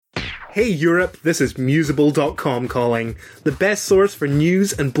Hey Europe, this is Musical.com calling, the best source for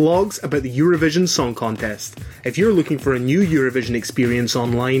news and blogs about the Eurovision Song Contest. If you're looking for a new Eurovision experience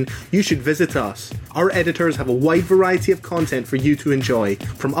online, you should visit us. Our editors have a wide variety of content for you to enjoy,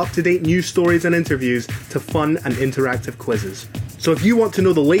 from up-to-date news stories and interviews to fun and interactive quizzes. So if you want to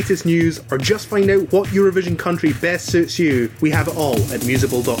know the latest news or just find out what Eurovision country best suits you, we have it all at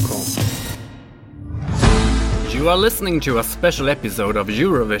Musical.com. You are listening to a special episode of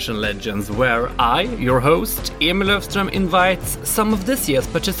Eurovision Legends where I, your host, Emil Löfström, invites some of this year's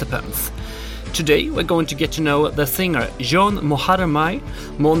participants. Today we're going to get to know the singer John Moharmay,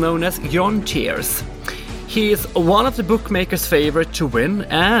 more known as John Tears. He is one of the bookmakers' favorite to win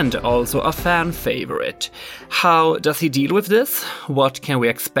and also a fan favorite. How does he deal with this? What can we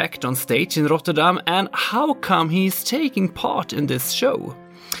expect on stage in Rotterdam? And how come he's taking part in this show?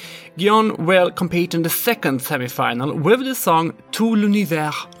 John will compete in the second semi-final with the song Tout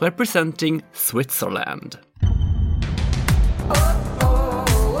l'univers, representing Switzerland.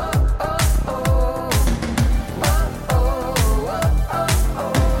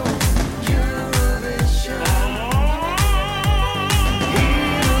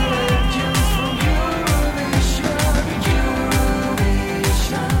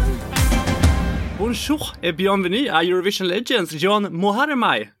 Bonjour et bienvenue à Eurovision Legends, John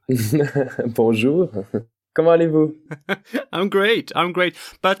Moharmay. Bonjour. Comment allez-vous? I'm great.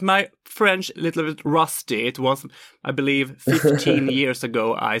 But my French a little bit rusty. It was, I believe, 15 years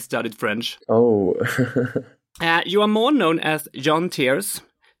ago I studied French. Oh. You are more known as John Tears.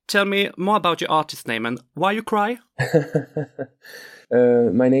 Tell me more about your artist name and why you cry.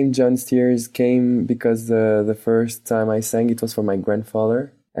 My name John Tears came because the first time I sang it was for my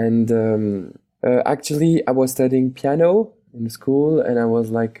grandfather. And actually I was studying piano in school, and I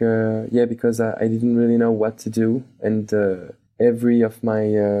was like, because I didn't really know what to do. And every of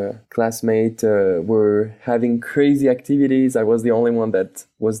my classmates were having crazy activities. I was the only one that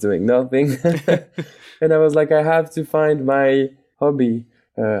was doing nothing. And I was like, I have to find my hobby.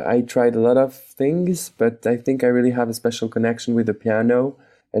 I tried a lot of things, but I think I really have a special connection with the piano.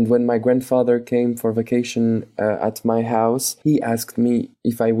 And when my grandfather came for vacation at my house, he asked me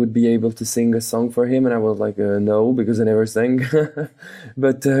if I would be able to sing a song for him. And I was like, no, because I never sang.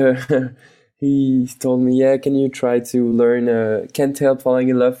 But he told me, can you try to learn Can't Help Falling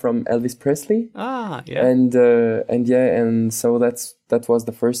in Love from Elvis Presley? Ah, yeah. And so that was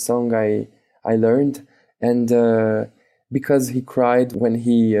the first song I learned. And because he cried when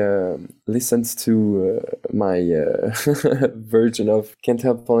he listened to my version of Can't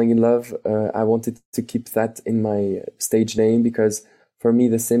Help Falling in Love, I wanted to keep that in my stage name because for me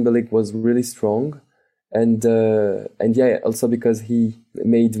the symbolic was really strong. And also because he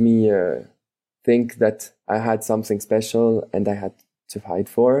made me think that I had something special and I had to fight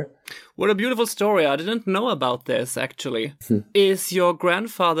for. What a beautiful story. I didn't know about this, actually. Is your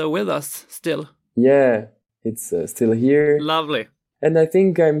grandfather with us still? Yeah. It's still here. Lovely. And I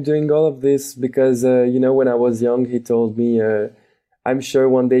think I'm doing all of this because, when I was young, he told me, I'm sure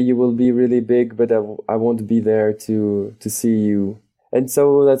one day you will be really big, but I won't be there to see you. And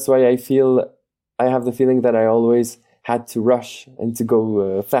so that's why I have the feeling that I always had to rush and to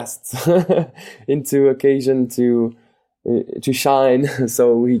go fast into occasion to shine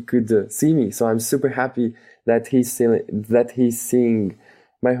so he could see me. So I'm super happy that he's seeing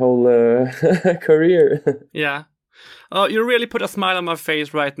my whole career. Yeah. Oh, you really put a smile on my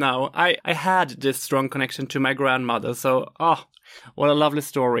face right now. I had this strong connection to my grandmother, so, what a lovely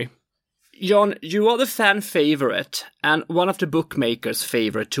story. John, you are the fan favorite and one of the bookmakers'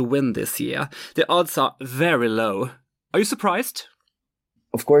 favorite to win this year. The odds are very low. Are you surprised?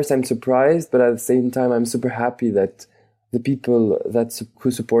 Of course I'm surprised, but at the same time I'm super happy that the people who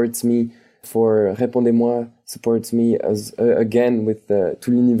supports me for Répondez-moi supports me as again with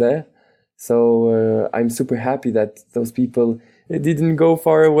Tout l'univers. So I'm super happy that those people didn't go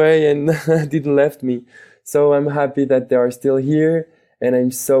far away and didn't left me. So I'm happy that they are still here, and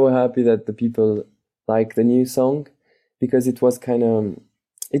I'm so happy that the people like the new song, because it was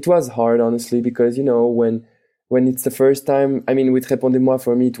hard honestly, because when it's the first time, I mean with Répondez-moi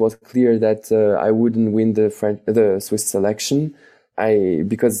for me it was clear that I wouldn't win the Swiss selection.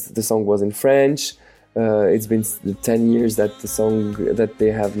 Because the song was in French. It's been 10 years that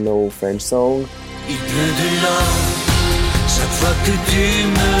they have no French song. Il pleut de larmes chaque fois que tu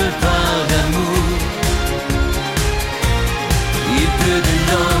me parles d'amour. Il pleut de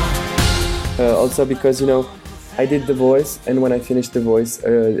larmes. Also because I did The Voice, and when I finished The Voice,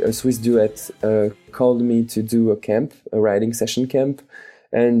 a Swiss duet called me to do a writing session camp.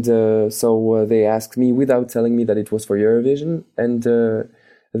 And so they asked me without telling me that it was for Eurovision. And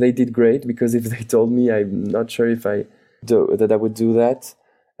they did great, because if they told me, I'm not sure if I would do that.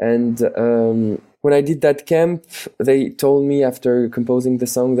 And when I did that camp, they told me after composing the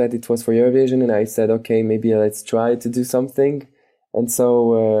song that it was for Eurovision, and I said, okay, maybe let's try to do something. And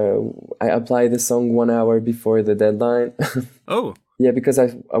so I applied the song 1 hour before the deadline. Oh. Yeah, because I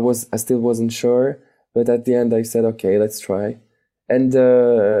still wasn't sure, but at the end I said, okay, let's try. And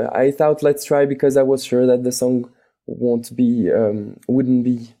I thought let's try because I was sure that the song wouldn't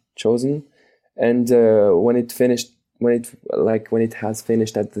be chosen. And when it has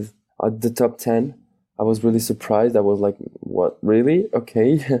finished at the top 10, I was really surprised. I was like, what, really?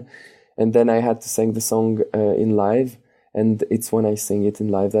 Okay. And then I had to sing the song in live, and it's when I sing it in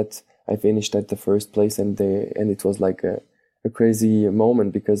live that I finished at the first place, and it was like a crazy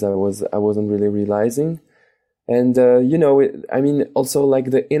moment because I wasn't really realizing. And also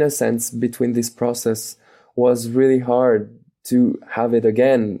like the innocence between this process was really hard to have it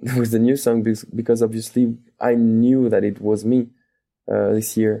again with the new song, because obviously I knew that it was me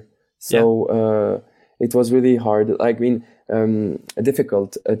this year. So it was really hard.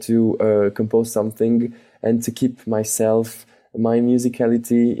 Difficult to compose something and to keep my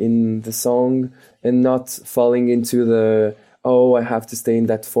musicality in the song, and not falling into I have to stay in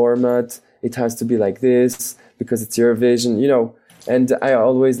that format. It has to be like this because it's Eurovision, And I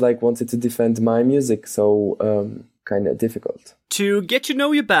always wanted to defend my music, so kind of difficult. To get to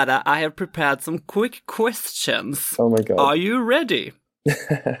know you better, I have prepared some quick questions. Oh my God. Are you ready?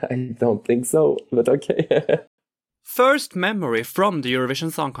 I don't think so, but okay. First memory from the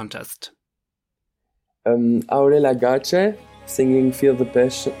Eurovision Song Contest. Aurela Gace singing Feel the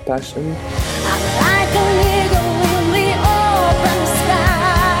Passion.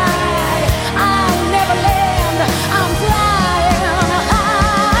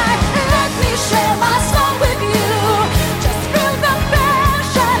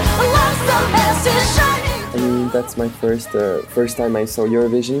 That's my first time I saw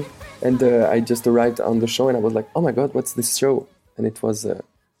Eurovision, and I just arrived on the show and I was like, oh my God, what's this show? And it was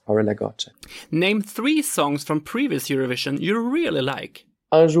Aurela Gace. Name 3 songs from previous Eurovision you really like.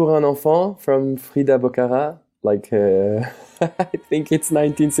 Un jour un enfant from Frida Bocara, I think it's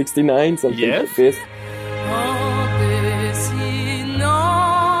 1969, something like this.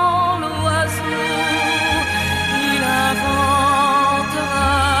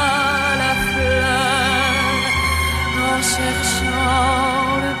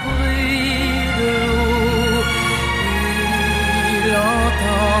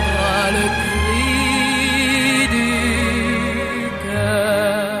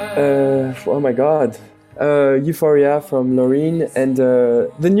 Oh my God. Euphoria from Loreen, and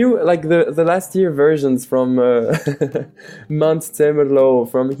the new, the last year versions from Mount Temerloh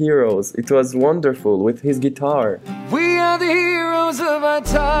from Heroes. It was wonderful with his guitar. We are the heroes of our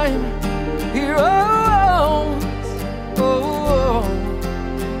time, heroes,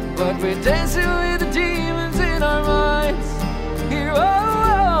 but we're dancing with the demons in our minds,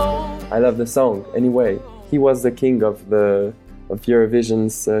 heroes. I love the song. Anyway, he was the king of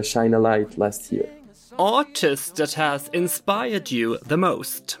Eurovision's Shine a Light last year. Artist that has inspired you the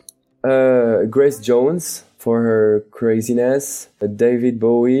most? Grace Jones for her craziness, David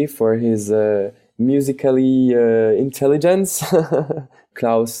Bowie for his musically intelligence,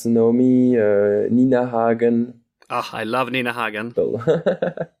 Klaus Nomi, Nina Hagen. I love Nina Hagen.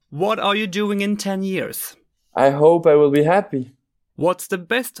 What are you doing in 10 years? I hope I will be happy. What's the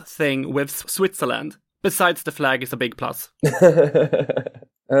best thing with Switzerland? Besides the flag is a big plus.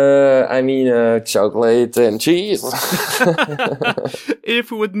 Chocolate and cheese.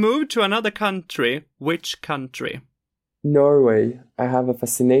 If we would move to another country, which country? Norway. I have a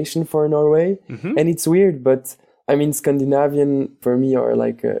fascination for Norway. Mm-hmm. And it's weird, but Scandinavian for me are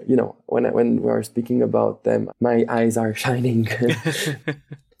when we are speaking about them, my eyes are shining.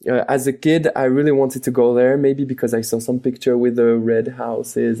 As a kid, I really wanted to go there, maybe because I saw some picture with the red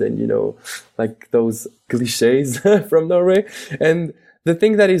houses and, those cliches from Norway. And the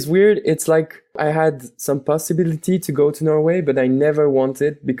thing that is weird, it's like I had some possibility to go to Norway, but I never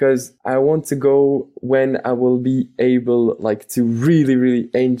wanted, because I want to go when I will be able, to really, really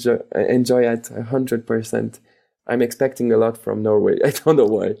enjoy at 100%. I'm expecting a lot from Norway. I don't know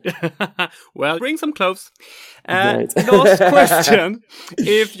why. Well, bring some clothes. Right. Last question.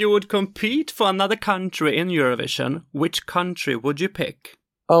 If you would compete for another country in Eurovision, which country would you pick?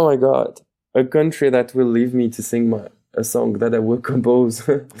 Oh my God. A country that will leave me to sing a song that I will compose.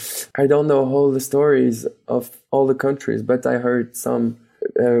 I don't know all the stories of all the countries, but I heard some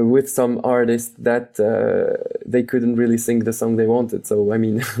with some artists that they couldn't really sing the song they wanted.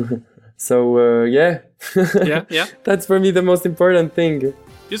 So, yeah. Yeah. That's for me the most important thing.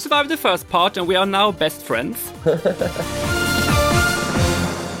 You survived the first part and we are now best friends.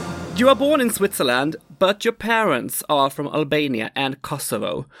 You are born in Switzerland, but your parents are from Albania and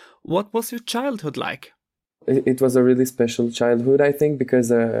Kosovo. What was your childhood like? It was a really special childhood, I think,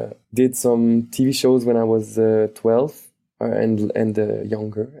 because I did some TV shows when I was 12 and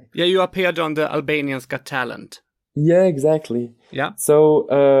younger. Yeah, you appeared on the Albanians Got Talent. Yeah, exactly. Yeah. So,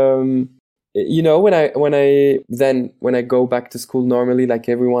 when I go back to school normally, like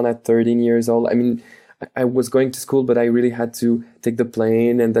everyone at 13 years old, I mean, I was going to school, but I really had to take the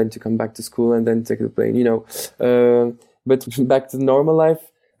plane and then to come back to school and then take the plane, but back to normal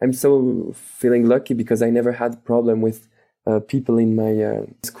life. I'm so feeling lucky because I never had a problem with people in my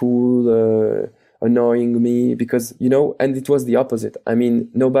school annoying me because, and it was the opposite. I mean,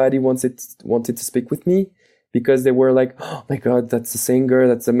 nobody wanted to speak with me because they were like, oh my God, that's a singer.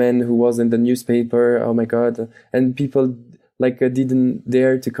 That's a man who was in the newspaper. Oh my God. And people didn't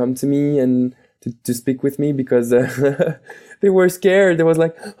dare to come to me and to speak with me because they were scared. They was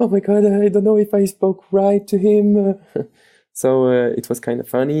like, oh my God, I don't know if I spoke right to him. So it was kind of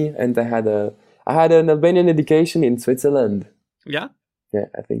funny, and I had an Albanian education in Switzerland. Yeah? Yeah,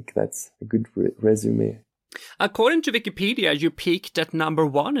 I think that's a good resume. According to Wikipedia, you peaked at number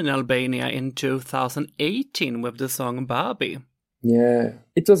 1 in Albania in 2018 with the song Barbie. Yeah,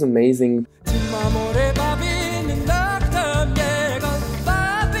 it was amazing.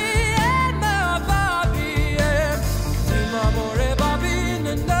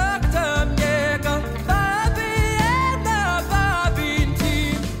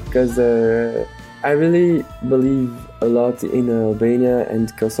 Because I really believe a lot in Albania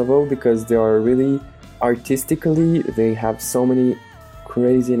and Kosovo because they are really artistically, they have so many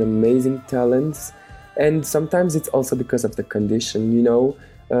crazy and amazing talents. And sometimes it's also because of the condition,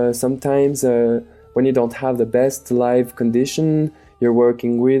 sometimes when you don't have the best live condition, you're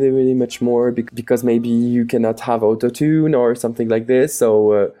working really, really much more because maybe you cannot have auto-tune or something like this.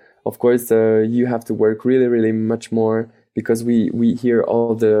 So, of course, you have to work really, really much more because we hear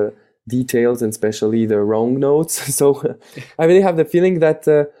all the details and especially the wrong notes. So I really have the feeling that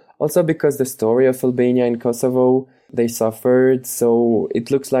also because the story of Albania and Kosovo, they suffered. So it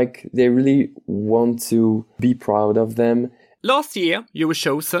looks like they really want to be proud of them. Last year, you were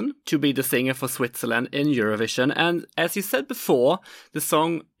chosen to be the singer for Switzerland in Eurovision. And as you said before, the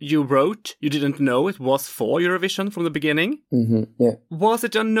song you wrote, you didn't know it was for Eurovision from the beginning. Mm-hmm, yeah. Was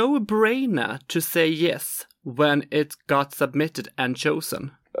it a no-brainer to say yes when it got submitted and chosen?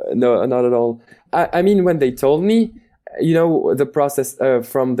 No, not at all. I mean, when they told me, the process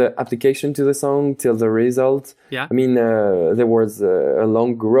from the application to the song till the result. Yeah. I mean, there was a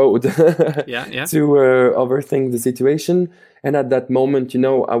long road yeah. to overthink the situation. And at that moment,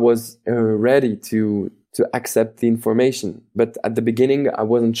 I was ready to accept the information. But at the beginning, I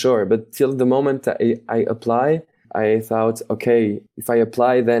wasn't sure. But till the moment I apply, I thought, okay, if I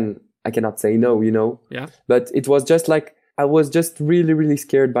apply, then I cannot say no, Yeah. But it was just like, I was just really, really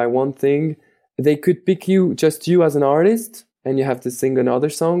scared by one thing. They could pick just you as an artist and you have to sing another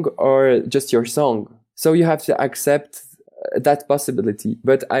song or just your song. So you have to accept that possibility.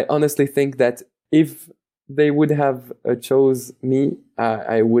 But I honestly think that if they would have chose me,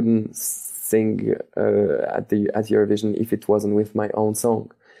 I wouldn't sing at Eurovision if it wasn't with my own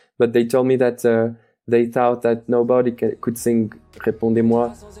song. But they told me that they thought that nobody could sing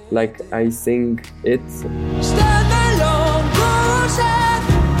Répondez-moi like I sing it.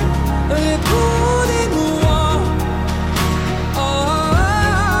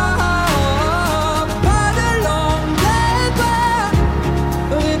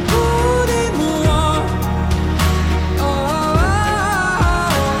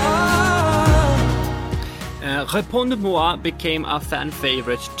 Répondez-moi became a fan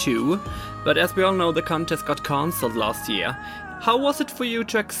favorite too, but as we all know, the contest got cancelled last year. How was it for you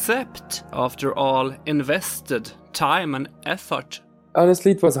to accept, after all invested time and effort?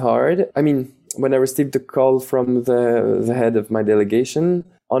 Honestly, it was hard. I mean, when I received the call from the head of my delegation,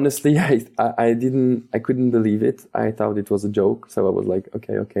 honestly, I couldn't believe it. I thought it was a joke. So I was like,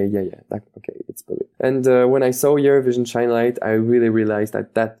 okay, yeah, okay, it's believed. And when I saw Eurovision Shine Light, I really realized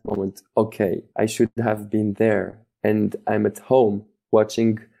at that moment, okay, I should have been there. And I'm at home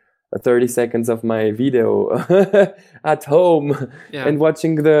watching 30 seconds of my video at home and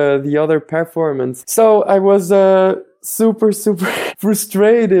watching the other performance. So I was super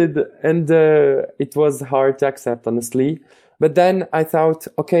frustrated and it was hard to accept, honestly. But then I thought,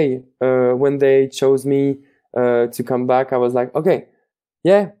 okay, when they chose me to come back, I was like, okay,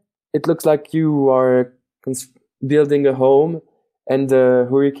 yeah, it looks like you are building a home and the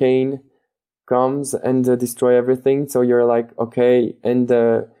hurricane comes and destroy everything. So you're like, okay. And,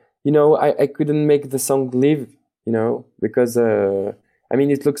 I couldn't make the song live, because,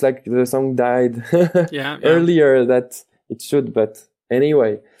 it looks like the song died earlier that it should. But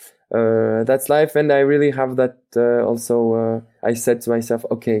anyway, that's life. And I really have that also. I said to myself,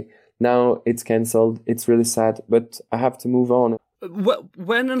 okay, now it's cancelled. It's really sad, but I have to move on.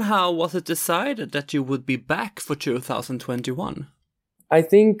 When and how was it decided that you would be back for 2021? I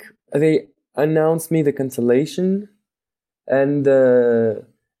think they announced me the cancellation, and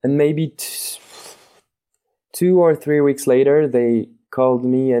maybe 2 or 3 weeks later, they called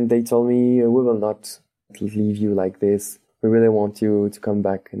me and they told me, we will not leave you like this. We really want you to come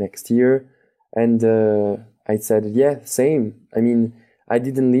back next year. And I said, yeah, same. I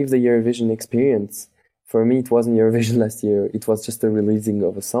didn't leave the Eurovision experience. For me, it wasn't Eurovision last year. It was just a releasing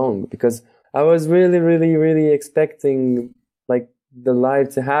of a song, because I was really, really, really expecting like the live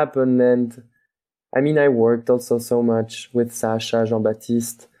to happen. And I worked also so much with Sacha,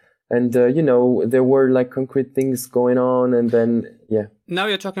 Jean-Baptiste, and there were like concrete things going on. And then, yeah. Now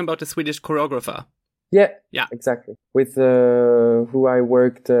you're talking about the Swedish choreographer. Yeah, yeah, exactly. With who I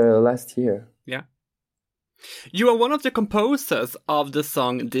worked last year. Yeah. You are one of the composers of the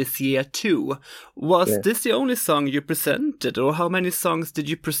song This Year Too. Was this the only song you presented, or how many songs did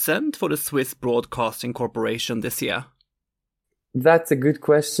you present for the Swiss Broadcasting Corporation this year? That's a good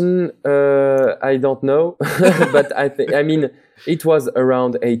question. I don't know, but I think it was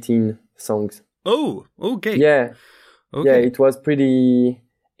around 18 songs. Oh, okay. Yeah, okay. Yeah, it was pretty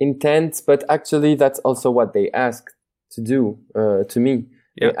intense, but actually that's also what they asked to do to me.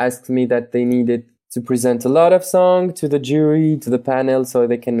 Yeah. They asked me that they needed to present a lot of songs to the jury, to the panel, so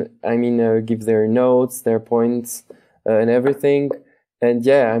they can, give their notes, their points, and everything. And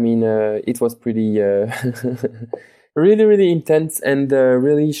yeah, it was pretty, really, really intense and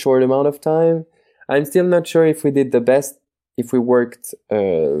really short amount of time. I'm still not sure if we did the best, if we worked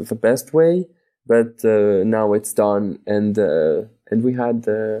the best way, but now it's done, and we had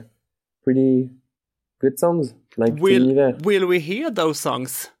pretty good songs. Like will we hear those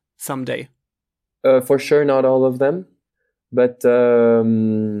songs someday? For sure, not all of them, but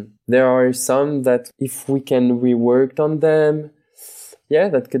there are some that if we can rework on them, yeah,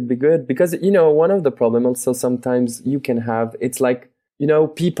 that could be good. Because, one of the problems also sometimes you can have, it's like,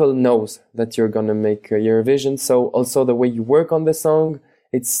 people knows that you're going to make Eurovision. So also the way you work on the song,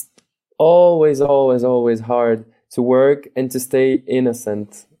 it's always, always, always hard to work and to stay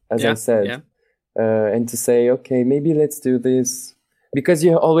innocent, as I said, and to say, okay, maybe let's do this. Because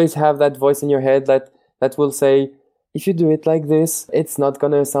you always have that voice in your head that will say, if you do it like this, it's not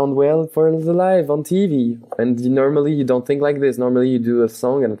going to sound well for the live on TV. And normally you don't think like this. Normally you do a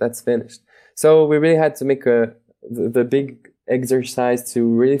song and that's finished. So we really had to make the big exercise to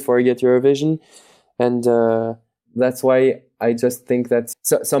really forget Eurovision. And that's why I just think that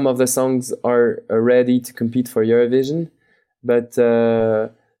some of the songs are ready to compete for Eurovision. But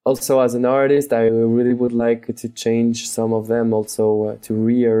also, as an artist, I really would like to change some of them, also to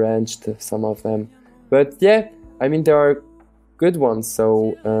rearrange some of them. But yeah, there are good ones,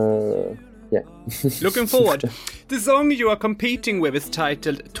 so yeah. Looking forward. The song you are competing with is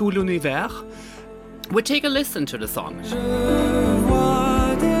titled Tout l'univers. We take a listen to the song. Je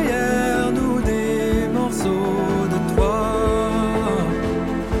vois derrière nous des morceaux de toi.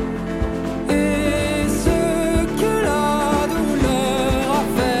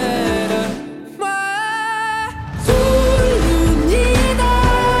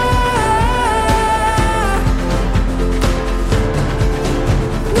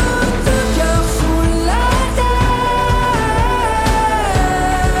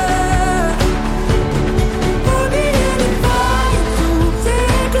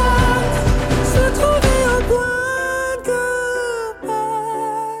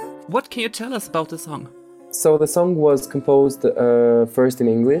 What can you tell us about the song? So the song was composed first in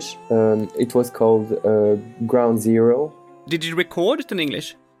English. It was called Ground Zero. Did you record it in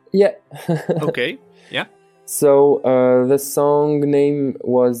English? Yeah. Okay, yeah. So the song name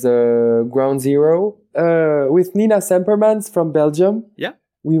was Ground Zero with Nina Sempermans from Belgium. Yeah.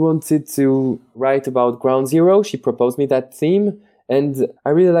 We wanted to write about Ground Zero. She proposed me that theme. And I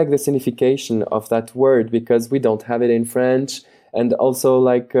really like the signification of that word because we don't have it in French. And also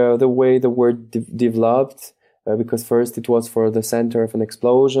like the way the word developed, because first it was for the center of an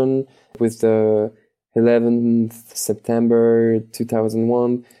explosion with the 11th September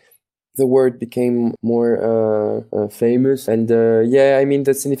 2001. The word became more famous. And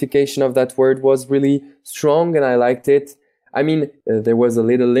the signification of that word was really strong and I liked it. There was a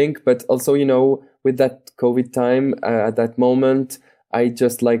little link, but also, with that COVID time at that moment, I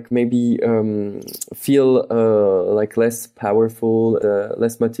just like maybe feel like less powerful,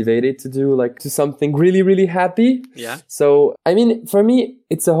 less motivated to do something really, really happy. Yeah. So, I mean, for me,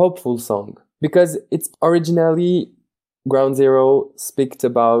 it's a hopeful song because it's originally Ground Zero speaks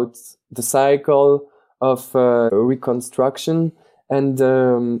about the cycle of reconstruction, and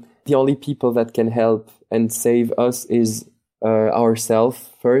the only people that can help and save us is ourselves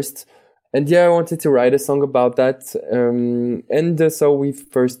first. And yeah, I wanted to write a song about that. So we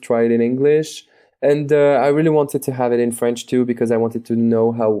first tried in English. And I really wanted to have it in French too, because I wanted to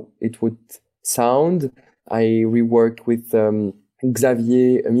know how it would sound. I reworked with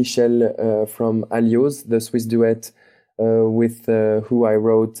Xavier Michel from Alios, the Swiss duet with who I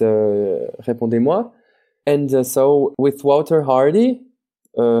wrote Répondez-moi. And so with Walter Hardy,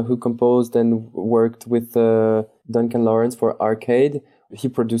 who composed and worked with Duncan Lawrence for Arcade, he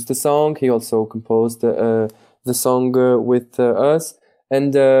produced the song. He also composed the song with us.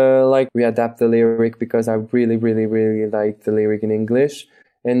 And we adapt the lyric because I really, really, really like the lyric in English.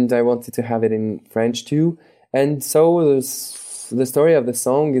 And I wanted to have it in French too. And so the story of the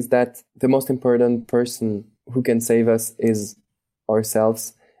song is that the most important person who can save us is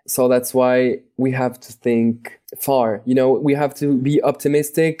ourselves. So that's why we have to think far. You know, we have to be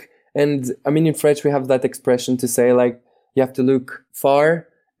optimistic. And I mean, in French, we have that expression to say you have to look far,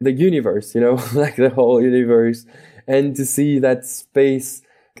 the universe, like the whole universe, and to see that space.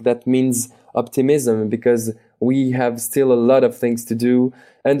 That means optimism, because we have still a lot of things to do.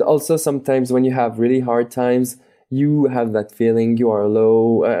 And also sometimes when you have really hard times, you have that feeling you are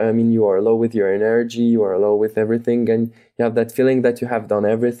low. You are low with your energy, you are low with everything. And you have that feeling that you have done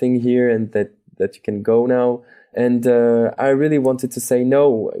everything here and that you can go now. And I really wanted to say,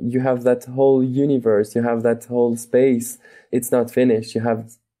 no, you have that whole universe, you have that whole space. It's not finished. You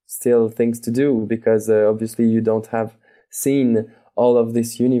have still things to do, because obviously you don't have seen all of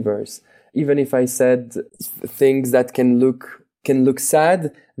this universe. Even if I said things that can look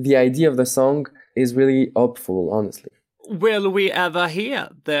sad, the idea of the song is really hopeful, honestly. Will we ever hear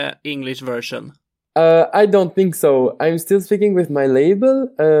the English version? I don't think so. I'm still speaking with my label,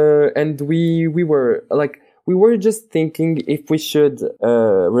 and we were just thinking if we should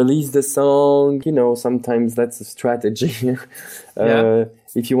release the song. Sometimes that's a strategy.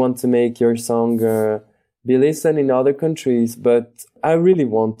 If you want to make your song be listened in other countries. But I really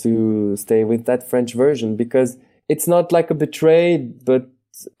want to stay with that French version, because it's not like a betrayed, but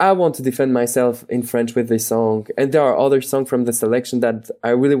I want to defend myself in French with this song. And there are other songs from the selection that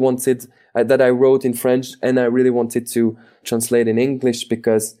I really wanted, that I wrote in French, and I really wanted to translate in English,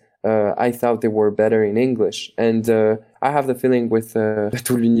 because I thought they were better in English. And I have the feeling with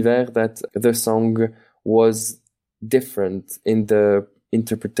Tout l'univers that the song was different in the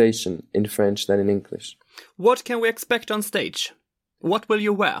interpretation in French than in English. What can we expect on stage? What will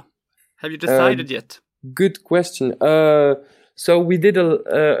you wear? Have you decided yet? Good question. So we did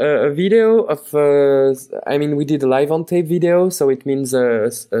a video of, we did a live on tape video. So it means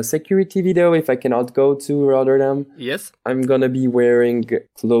a security video if I cannot go to Rotterdam. Yes. I'm gonna be wearing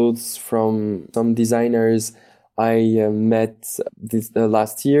clothes from some designers I met this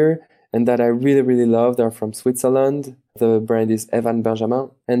last year and that I really, really love. They're from Switzerland. The brand is Evan Benjamin.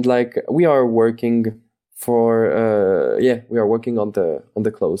 And we are working we are working on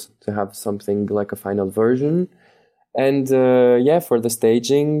the clothes to have something like a final version. And for the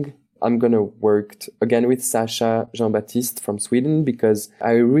staging, I'm going to work again with Sasha Jean-Baptiste from Sweden, because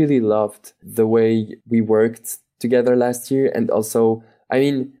I really loved the way we worked together last year. And also,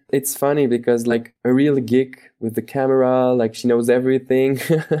 it's funny because a real geek with the camera, she knows everything.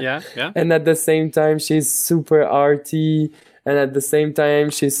 Yeah. And at the same time, she's super arty. And at the same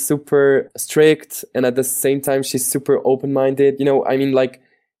time, she's super strict. And at the same time, she's super open-minded.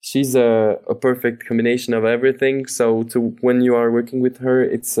 She's a perfect combination of everything. So when you are working with her,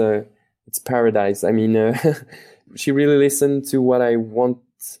 it's paradise. She really listened to what I want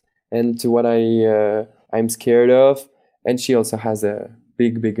and to what I'm scared of. And she also has a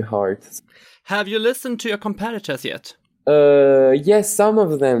big, big heart. Have you listened to your competitors yet? Yes, some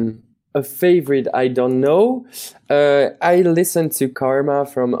of them. A favorite, I don't know. I listened to Karma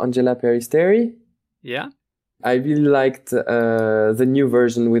from Angela Peristeri. Yeah. I really liked the new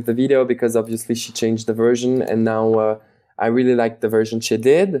version with the video, because obviously she changed the version, and now I really liked the version she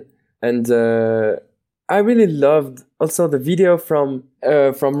did. And I really loved also the video from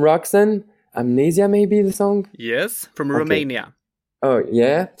Roxanne. Amnesia, maybe the song? Yes, from Romania. Oh,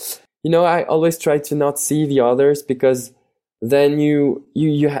 yeah. I always try to not see the others, because then you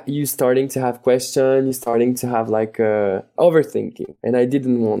starting to have questions, you starting to have overthinking, and I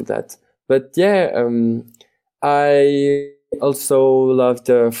didn't want that. But yeah, I Also loved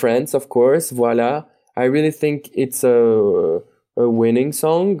France, of course. Voila. I really think it's a winning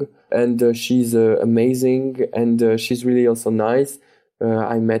song, and she's amazing, and she's really also nice.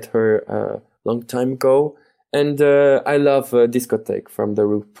 I met her a long time ago, and I love Discotheque from The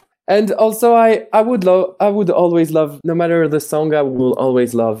Roop. And also, I would always love, no matter the song, I will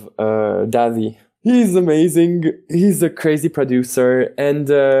always love Davi. He's amazing. He's a crazy producer, and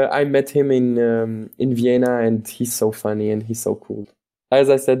I met him in Vienna, and he's so funny and he's so cool. As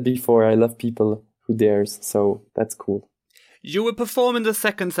I said before, I love people who dares, so that's cool. You will perform in the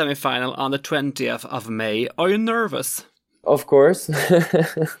second semi-final on the 20th of May. Are you nervous? Of course.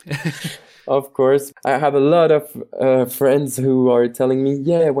 Of course. I have a lot of friends who are telling me,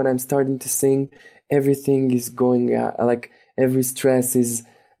 yeah, when I'm starting to sing, everything is going, like every stress is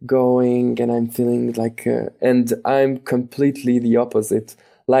going, and I'm feeling like, and I'm completely the opposite.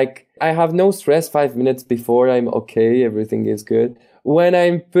 Like, I have no stress 5 minutes before, I'm okay, everything is good. When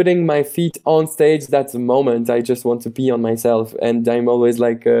I'm putting my feet on stage, that's the moment I just want to pee on myself. And I'm always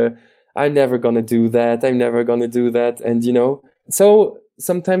like, I'm never gonna do that. I'm never gonna do that. And, so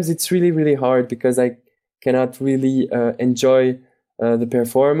sometimes it's really, really hard because I cannot really enjoy the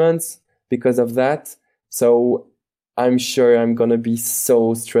performance because of that. So I'm sure I'm gonna be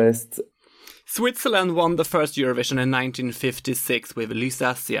so stressed. Switzerland won the first Eurovision in 1956 with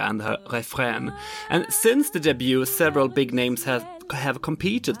Lusatia and her Refrain. And since the debut, several big names have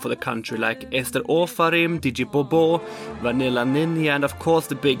competed for the country, like Esther Ofarim, Digi Bobo, Vanilla Ninja, and of course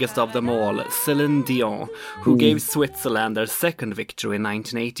the biggest of them all, Celine Dion, who gave Switzerland their second victory in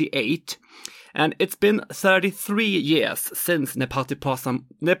 1988. And it's been 33 years since Ne Partez Pas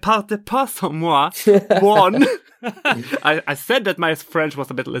Sans Moi won. I said that my French was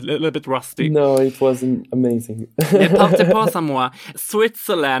a little bit rusty. No, it wasn't amazing. Ne Partez Pas Sans Moi.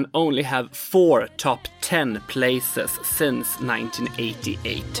 Switzerland only have 4 top 10 places since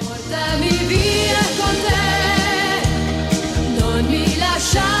 1988.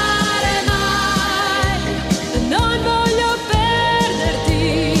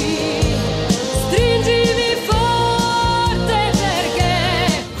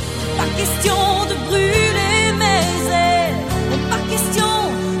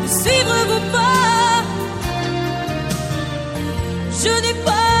 Je n'ai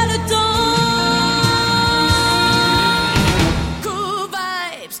pas le temps. Cool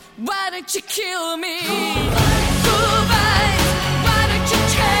vibes, why don't you kill me? Cool vibes, why don't you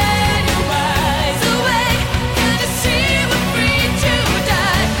turn your eyes away? Can't you see we're free to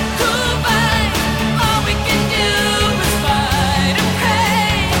die? Cool vibes, all we can do is fight and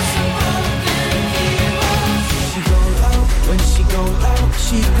pray. Some broken heroes. She go low, when she go low,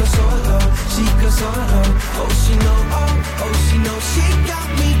 she goes so low, she goes so low. Oh, she know, oh, she knows. She got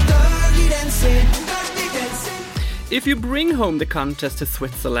me dirty dancing, dirty dancing. If you bring home the contest to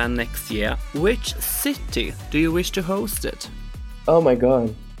Switzerland next year, which city do you wish to host it? Oh my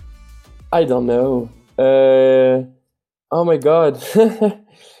god. I don't know. Oh my god.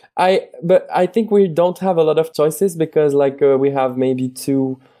 But I think we don't have a lot of choices because we have maybe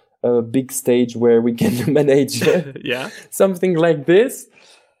 2 big stage where we can manage Yeah. something like this.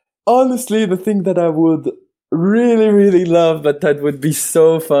 Honestly, the thing that I would really, really love, but that would be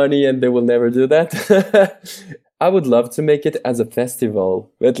so funny and they will never do that. I would love to make it as a festival,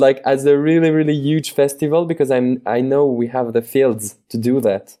 but as a really, really huge festival because I know we have the fields to do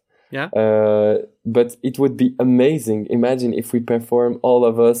that. Yeah. But it would be amazing. Imagine if we perform all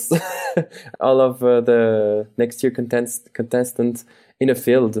of us, all of the next year contestants in a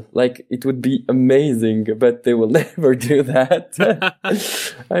field. It would be amazing, but they will never do that.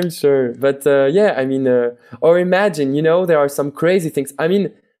 I'm sure. But or imagine, there are some crazy things. I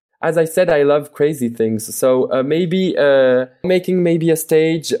mean, as I said, I love crazy things. So maybe making maybe a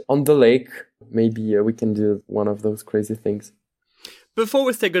stage on the lake. Maybe we can do one of those crazy things. Before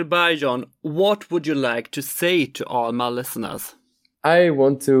we say goodbye, John, what would you like to say to all my listeners? I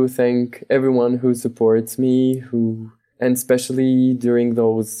want to thank everyone who supports me, and especially during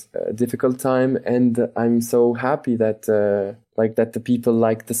those difficult time. And I'm so happy that that the people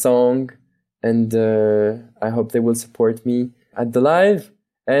like the song, and I hope they will support me at the live.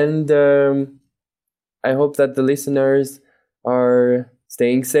 And I hope that the listeners are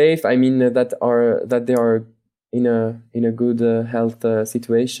staying safe. I mean that they are in a good health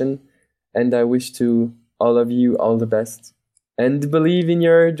situation. And I wish to all of you all the best. And believe in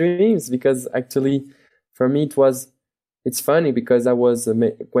your dreams, because actually for me it's funny because I was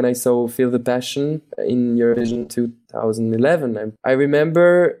when I saw Feel the Passion in Eurovision 2011. I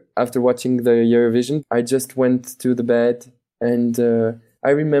remember after watching the Eurovision, I just went to the bed, and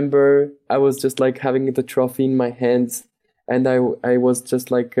I remember I was just having the trophy in my hands, and I was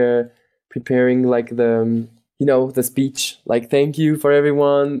just like preparing like the the speech, like thank you for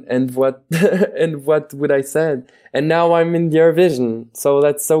everyone, and what and what would I said, and now I'm in the Eurovision, so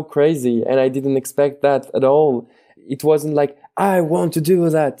that's so crazy, and I didn't expect that at all. It wasn't like I want to do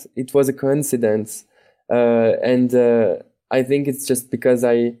that. It was a coincidence, and I think it's just because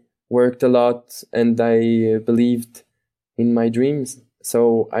I worked a lot and I believed in my dreams.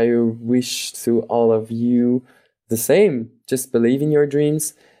 So I wish to all of you the same. Just believe in your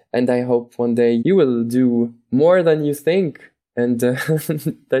dreams. And I hope one day you will do more than you think, and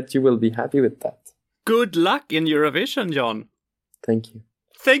that you will be happy with that. Good luck in Eurovision, John. Thank you.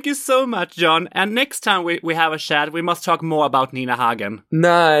 Thank you so much, John. And next time we have a chat, we must talk more about Nina Hagen.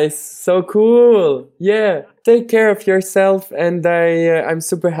 Nice. So cool. Yeah. Take care of yourself. And I'm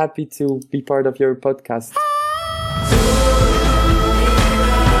super happy to be part of your podcast.